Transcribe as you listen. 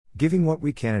Giving What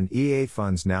We Can and EA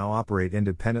funds now operate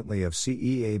independently of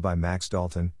CEA by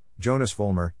MaxDalton, Jonas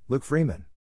Vollmer, lukefreeman.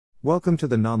 Welcome to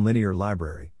the Nonlinear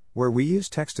Library, where we use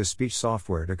text-to-speech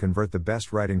software to convert the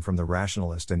best writing from the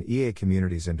rationalist and EA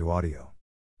communities into audio.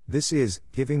 This is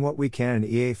Giving What We Can and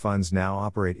EA funds now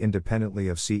operate independently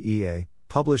of CEA,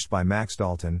 published by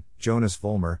MaxDalton, Jonas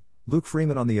Vollmer,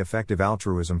 lukefreeman on the Effective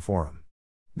Altruism Forum.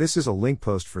 This is a link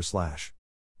post for /.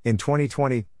 In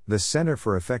 2020, the Center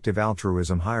for Effective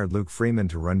Altruism hired lukefreeman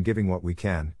to run Giving What We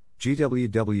Can,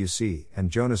 GWWC,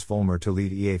 and Jonas Vollmer to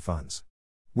lead EA funds.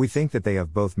 We think that they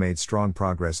have both made strong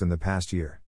progress in the past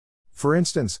year. For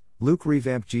instance, Luke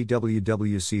revamped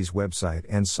GWWC's website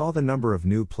and saw the number of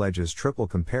new pledges triple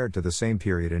compared to the same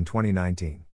period in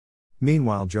 2019.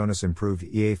 Meanwhile, Jonas improved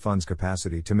EA funds'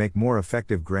 capacity to make more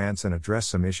effective grants and address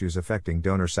some issues affecting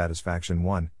donor satisfaction.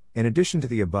 1. In addition to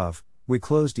the above, we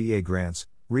closed EA grants,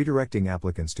 redirecting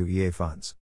applicants to EA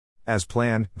funds. As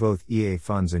planned, both EA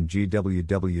funds and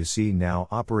GWWC now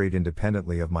operate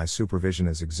independently of my supervision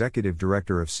as Executive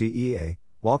Director of CEA,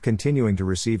 while continuing to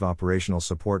receive operational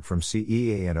support from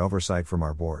CEA and oversight from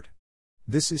our board.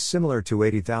 This is similar to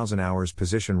 80,000 hours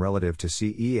position relative to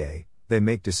CEA. They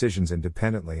make decisions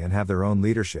independently and have their own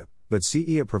leadership, but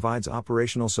CEA provides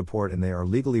operational support and they are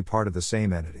legally part of the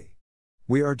same entity.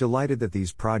 We are delighted that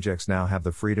these projects now have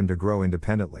the freedom to grow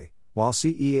independently, while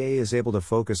CEA is able to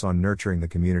focus on nurturing the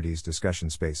community's discussion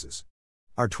spaces.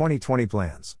 Our 2020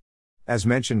 plans. As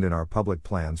mentioned in our public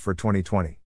plans for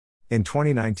 2020. In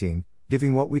 2019,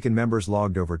 Giving What We Can members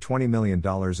logged over $20 million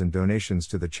in donations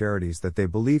to the charities that they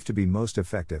believe to be most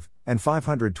effective, and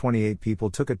 528 people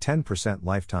took a 10%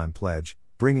 lifetime pledge,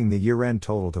 bringing the year-end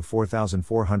total to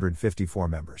 4,454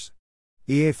 members.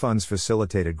 EA funds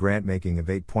facilitated grant-making of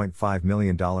 $8.5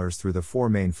 million through the four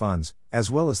main funds,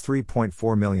 as well as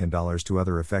 $3.4 million to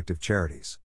other effective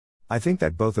charities. I think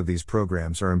that both of these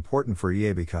programs are important for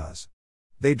EA because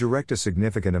they direct a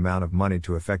significant amount of money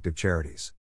to effective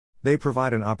charities. They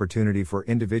provide an opportunity for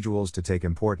individuals to take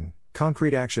important,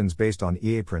 concrete actions based on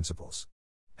EA principles.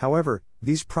 However,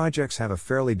 these projects have a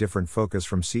fairly different focus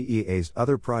from CEA's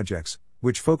other projects,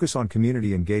 which focus on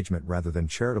community engagement rather than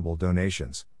charitable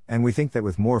donations, and we think that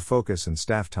with more focus and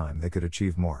staff time they could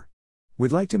achieve more.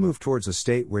 We'd like to move towards a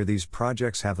state where these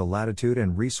projects have the latitude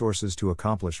and resources to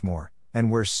accomplish more, and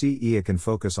where CEA can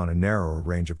focus on a narrower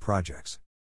range of projects.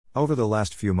 Over the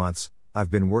last few months,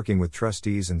 I've been working with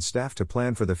trustees and staff to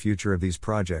plan for the future of these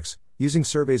projects, using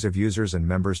surveys of users and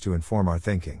members to inform our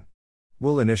thinking.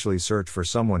 We'll initially search for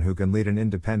someone who can lead an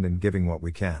independent Giving What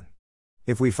We Can.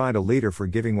 If we find a leader for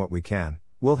Giving What We Can,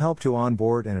 we'll help to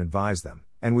onboard and advise them,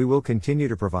 and we will continue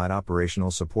to provide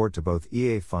operational support to both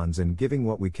EA funds and Giving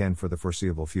What We Can for the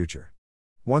foreseeable future.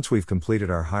 Once we've completed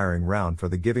our hiring round for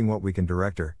the Giving What We Can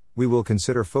director, we will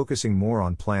consider focusing more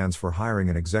on plans for hiring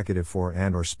an executive for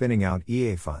and/or spinning out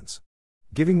EA funds.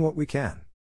 Giving What We Can.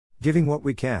 Giving What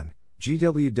We Can,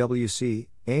 GWWC,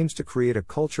 aims to create a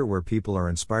culture where people are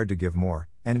inspired to give more,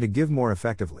 and to give more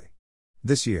effectively.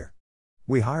 This year,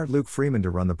 we hired lukefreeman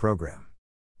to run the program.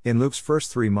 In Luke's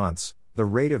first 3 months, the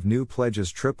rate of new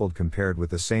pledges tripled compared with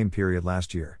the same period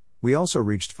last year. We also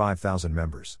reached 5,000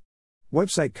 members.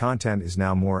 Website content is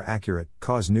now more accurate,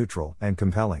 cause-neutral, and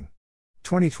compelling.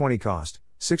 2020 cost,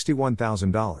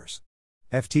 $61,000.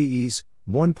 FTEs,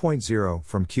 1.0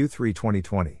 from Q3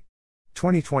 2020.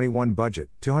 2021 budget,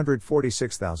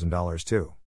 $246,000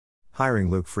 too. Hiring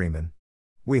lukefreeman.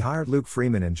 We hired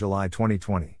lukefreeman in July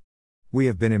 2020. We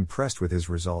have been impressed with his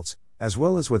results, as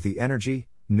well as with the energy,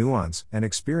 nuance, and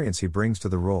experience he brings to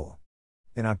the role.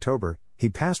 In October, he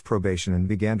passed probation and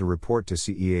began to report to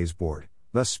CEA's board,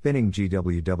 thus spinning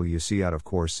GWWC out of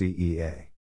core CEA.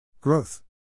 Growth.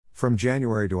 From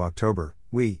January to October,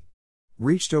 we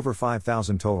reached over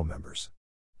 5,000 total members.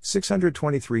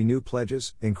 623 new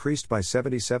pledges, increased by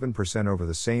 77% over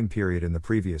the same period in the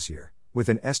previous year, with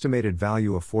an estimated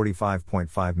value of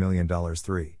 $45.5 million.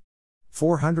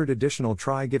 400 additional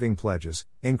try-giving pledges,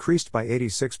 increased by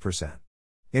 86%.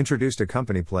 Introduced a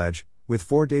company pledge, with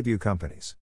 4 debut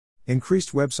companies.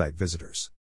 Increased website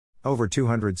visitors. Over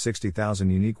 260,000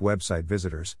 unique website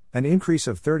visitors, an increase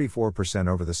of 34%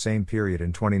 over the same period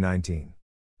in 2019.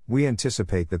 We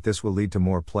anticipate that this will lead to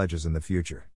more pledges in the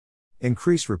future.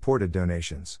 Increased reported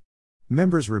donations.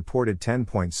 Members reported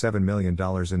 $10.7 million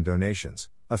in donations,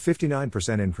 a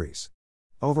 59% increase.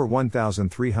 Over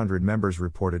 1,300 members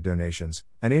reported donations,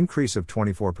 an increase of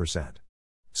 24%.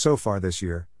 So far this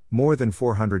year, more than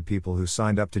 400 people who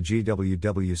signed up to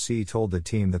GWWC told the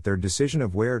team that their decision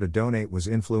of where to donate was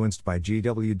influenced by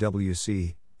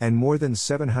GWWC, and more than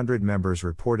 700 members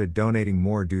reported donating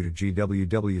more due to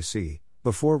GWWC,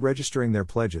 before registering their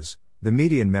pledges, The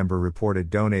median member reported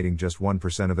donating just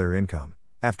 1% of their income.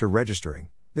 After registering,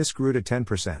 this grew to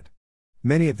 10%.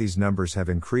 Many of these numbers have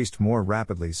increased more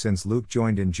rapidly since Luke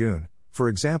joined in June. For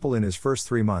example, in his first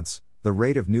 3 months, the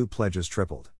rate of new pledges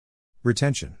tripled.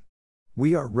 Retention.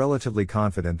 We are relatively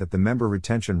confident that the member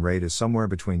retention rate is somewhere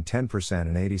between 10%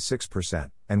 and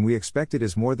 86%, and we expect it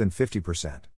is more than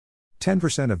 50%.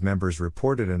 10% of members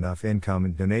reported enough income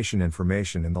and donation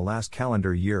information in the last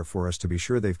calendar year for us to be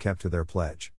sure they've kept to their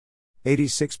pledge.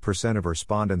 86% of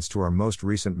respondents to our most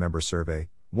recent member survey,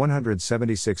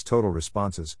 176 total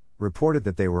responses, reported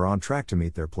that they were on track to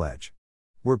meet their pledge.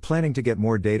 We're planning to get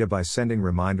more data by sending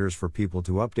reminders for people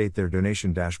to update their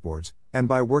donation dashboards, and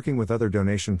by working with other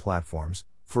donation platforms,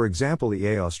 for example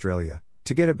EA Australia,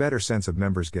 to get a better sense of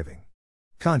members' giving.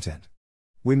 Content.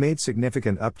 We made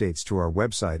significant updates to our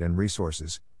website and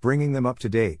resources, bringing them up to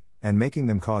date, and making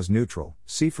them cause neutral.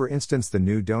 See for instance the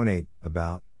new Donate,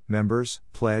 About, Members,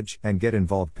 Pledge, and Get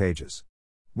Involved pages.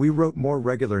 We wrote more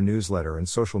regular newsletter and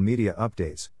social media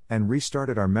updates, and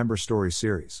restarted our Member Stories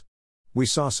series. We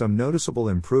saw some noticeable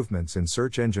improvements in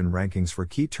search engine rankings for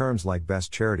key terms like best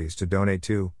charities to donate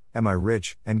to, Am I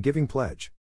Rich, and Giving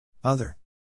Pledge. Other.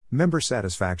 Member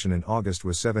satisfaction in August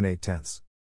was 7/8.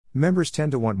 Members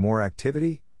tend to want more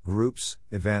activity, groups,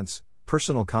 events,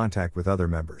 personal contact with other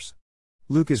members.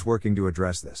 Luke is working to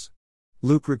address this.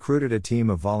 Luke recruited a team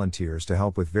of volunteers to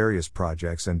help with various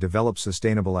projects and develop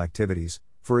sustainable activities,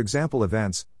 for example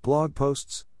events, blog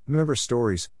posts, member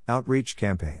stories, outreach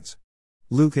campaigns.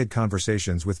 Luke had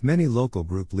conversations with many local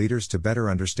group leaders to better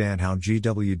understand how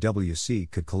GWWC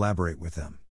could collaborate with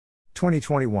them.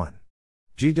 2021.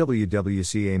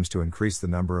 GWWC aims to increase the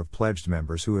number of pledged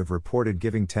members who have reported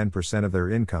giving 10% of their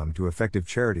income to effective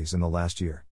charities in the last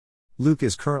year. Luke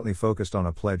is currently focused on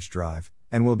a pledge drive,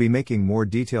 and will be making more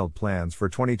detailed plans for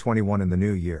 2021 in the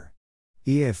new year.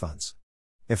 EA Funds.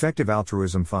 Effective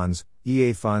Altruism Funds,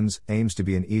 EA Funds, aims to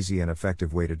be an easy and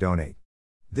effective way to donate.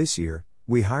 This year,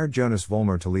 we hired Jonas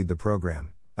Vollmer to lead the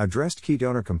program, addressed key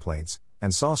donor complaints,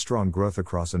 and saw strong growth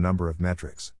across a number of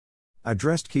metrics.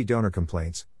 Addressed key donor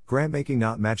complaints, grant making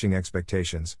not matching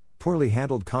expectations, poorly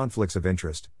handled conflicts of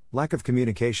interest, lack of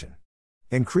communication.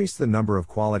 Increased the number of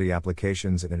quality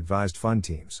applications and advised fund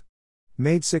teams.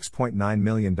 Made $6.9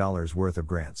 million worth of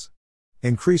grants.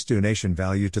 Increased donation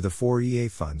value to the 4 EA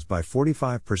funds by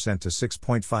 45% to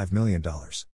 $6.5 million.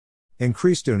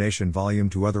 Increased donation volume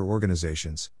to other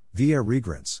organizations, via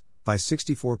regrants, by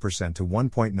 64% to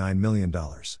 $1.9 million.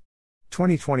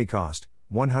 2020 cost,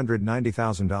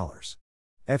 $190,000.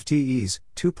 FTEs,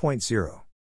 2.0.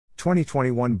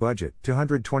 2021 budget,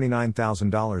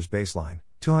 $229,000 baseline,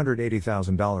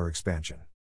 $280,000 expansion.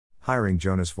 Hiring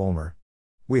Jonas Vollmer.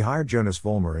 We hired Jonas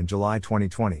Vollmer in July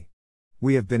 2020.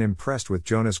 We have been impressed with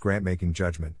Jonas' grant-making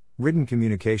judgment, written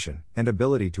communication, and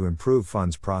ability to improve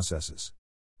funds processes.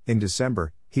 In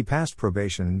December, he passed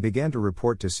probation and began to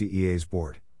report to CEA's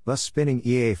board, thus spinning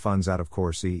EA funds out of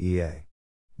core CEA.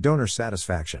 Donor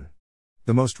satisfaction.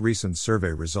 The most recent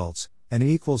survey results, N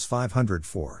equals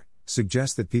 504,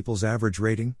 suggest that people's average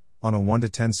rating, on a 1 to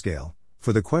 10 scale,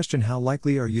 for the question how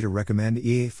likely are you to recommend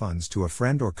EA funds to a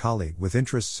friend or colleague with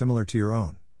interests similar to your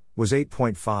own, was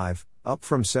 8.5, up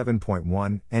from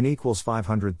 7.1, N equals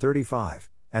 535,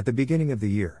 at the beginning of the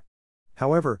year.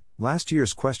 However, last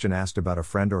year's question asked about a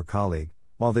friend or colleague,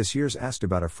 while this year's asked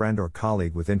about a friend or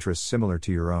colleague with interests similar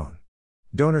to your own.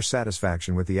 Donor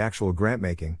satisfaction with the actual grant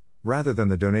making, rather than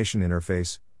the donation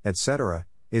interface, etc.,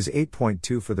 is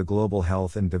 8.2 for the Global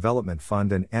Health and Development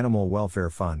Fund and Animal Welfare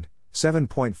Fund,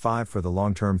 7.5 for the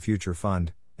Long-Term Future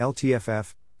Fund,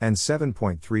 LTFF, and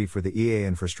 7.3 for the EA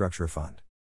Infrastructure Fund.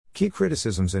 Key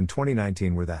criticisms in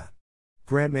 2019 were that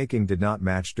grant-making did not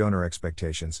match donor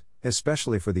expectations,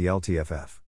 especially for the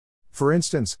LTFF. For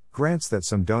instance, grants that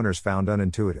some donors found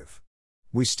unintuitive.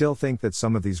 We still think that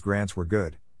some of these grants were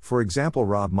good, for example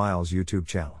Rob Miles' YouTube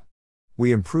channel.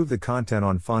 We improved the content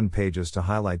on fund pages to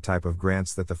highlight type of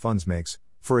grants that the funds makes,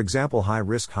 for example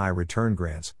high-risk high-return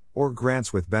grants, or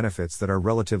grants with benefits that are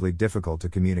relatively difficult to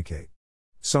communicate.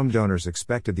 Some donors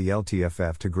expected the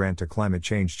LTFF to grant to climate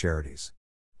change charities.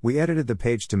 We edited the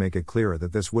page to make it clearer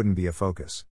that this wouldn't be a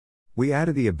focus. We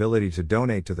added the ability to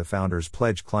donate to the Founders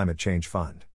Pledge Climate Change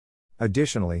Fund.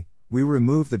 Additionally, we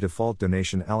removed the default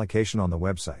donation allocation on the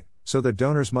website, so that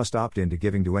donors must opt in to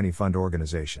giving to any fund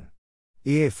organization.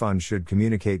 EA funds should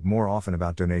communicate more often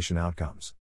about donation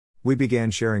outcomes. We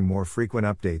began sharing more frequent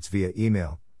updates via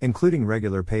email, including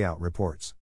regular payout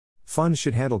reports. Funds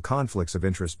should handle conflicts of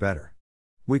interest better.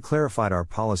 We clarified our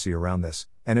policy around this,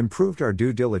 and improved our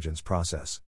due diligence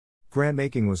process. Grant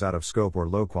making was out of scope or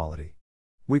low quality.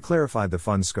 We clarified the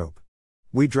fund scope.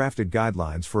 We drafted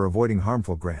guidelines for avoiding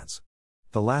harmful grants.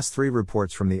 The last 3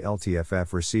 reports from the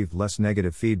LTFF received less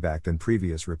negative feedback than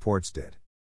previous reports did.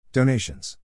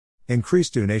 Donations.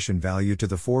 Increased donation value to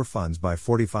the 4 funds by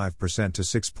 45% to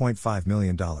 $6.5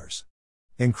 million.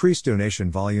 Increased donation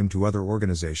volume to other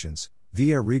organizations,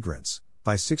 via regrants,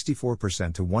 by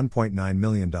 64% to $1.9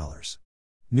 million.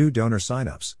 New donor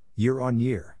signups,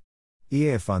 year-on-year.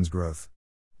 EA funds growth.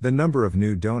 The number of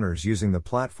new donors using the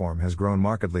platform has grown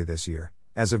markedly this year,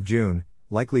 as of June,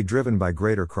 likely driven by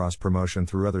greater cross-promotion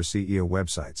through other CEA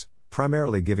websites,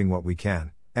 primarily Giving What We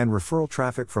Can, and referral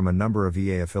traffic from a number of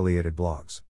EA-affiliated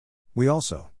blogs. We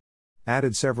also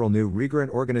added several new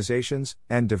regrant organizations,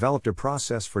 and developed a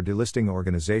process for delisting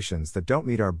organizations that don't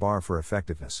meet our bar for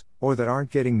effectiveness, or that aren't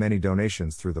getting many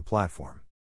donations through the platform.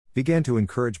 Began to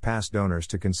encourage past donors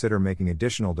to consider making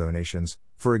additional donations,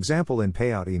 for example in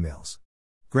payout emails.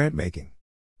 Grant making.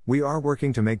 We are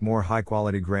working to make more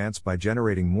high-quality grants by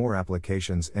generating more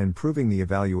applications and improving the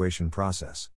evaluation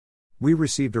process. We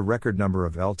received a record number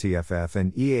of LTFF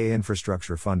and EA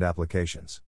Infrastructure Fund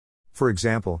applications. For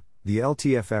example, the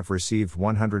LTFF received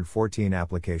 114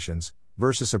 applications,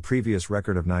 versus a previous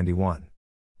record of 91.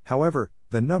 However,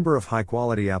 the number of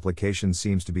high-quality applications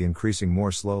seems to be increasing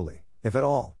more slowly, if at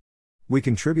all. We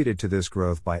contributed to this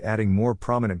growth by adding more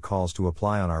prominent calls to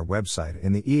apply on our website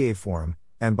in the EA forum,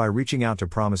 and by reaching out to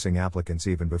promising applicants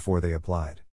even before they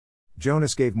applied.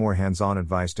 Jonas gave more hands-on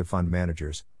advice to fund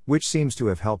managers, which seems to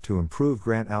have helped to improve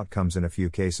grant outcomes in a few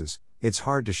cases. It's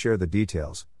hard to share the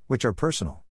details, which are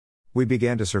personal. We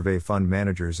began to survey fund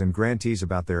managers and grantees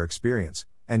about their experience,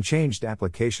 and changed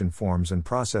application forms and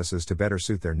processes to better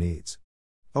suit their needs.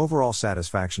 Overall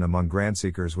satisfaction among grant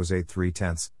seekers was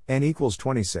 8.3, N equals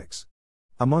 26.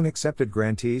 Among accepted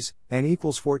grantees, N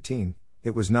equals 14,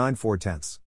 it was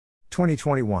 9.4.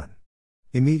 2021.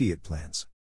 Immediate plans.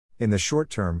 In the short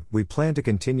term, we plan to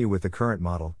continue with the current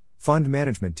model, fund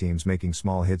management teams making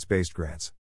small hits-based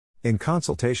grants. In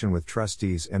consultation with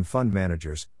trustees and fund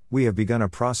managers, we have begun a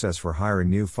process for hiring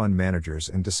new fund managers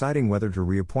and deciding whether to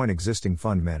reappoint existing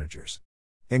fund managers.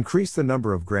 Increase the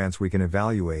number of grants we can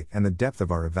evaluate and the depth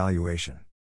of our evaluation.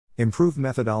 Improve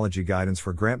methodology guidance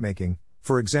for grant making,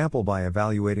 for example by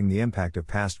evaluating the impact of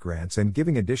past grants and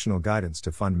giving additional guidance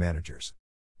to fund managers.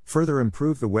 Further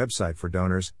improve the website for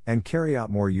donors, and carry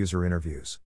out more user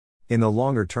interviews. In the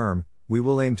longer term, we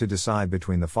will aim to decide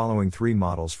between the following 3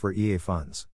 models for EA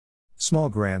funds. Small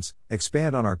grants,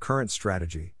 expand on our current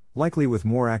strategy, likely with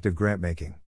more active grant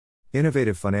making.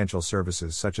 Innovative financial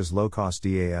services such as low-cost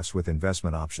DAFs with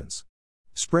investment options.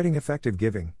 Spreading effective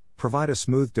giving, provide a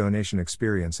smooth donation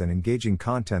experience and engaging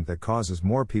content that causes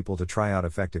more people to try out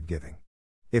effective giving.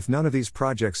 If none of these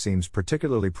projects seems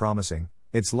particularly promising,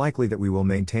 it's likely that we will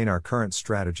maintain our current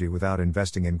strategy without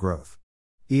investing in growth.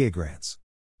 EA grants.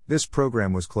 This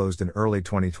program was closed in early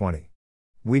 2020.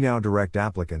 We now direct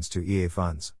applicants to EA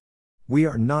funds. We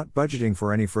are not budgeting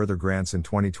for any further grants in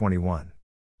 2021.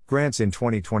 Grants in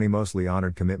 2020 mostly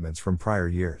honored commitments from prior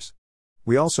years.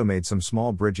 We also made some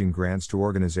small bridging grants to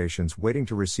organizations waiting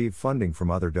to receive funding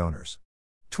from other donors.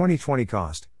 2020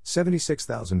 cost,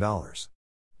 $76,000.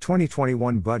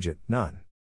 2021 budget, none.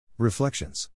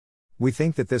 Reflections. We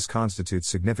think that this constitutes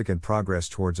significant progress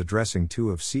towards addressing 2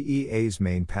 of CEA's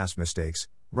main past mistakes,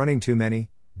 running too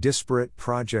many, disparate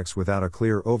projects without a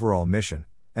clear overall mission,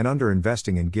 and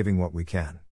underinvesting in Giving What We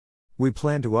Can. We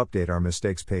plan to update our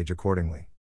mistakes page accordingly.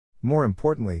 More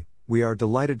importantly, we are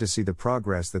delighted to see the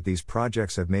progress that these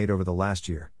projects have made over the last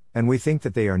year, and we think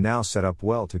that they are now set up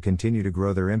well to continue to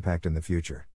grow their impact in the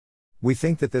future. We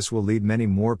think that this will lead many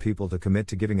more people to commit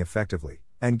to giving effectively,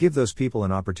 and give those people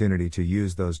an opportunity to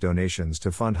use those donations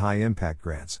to fund high-impact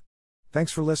grants.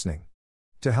 Thanks for listening.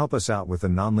 To help us out with the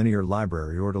Nonlinear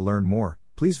Library or to learn more,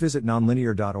 please visit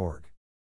nonlinear.org.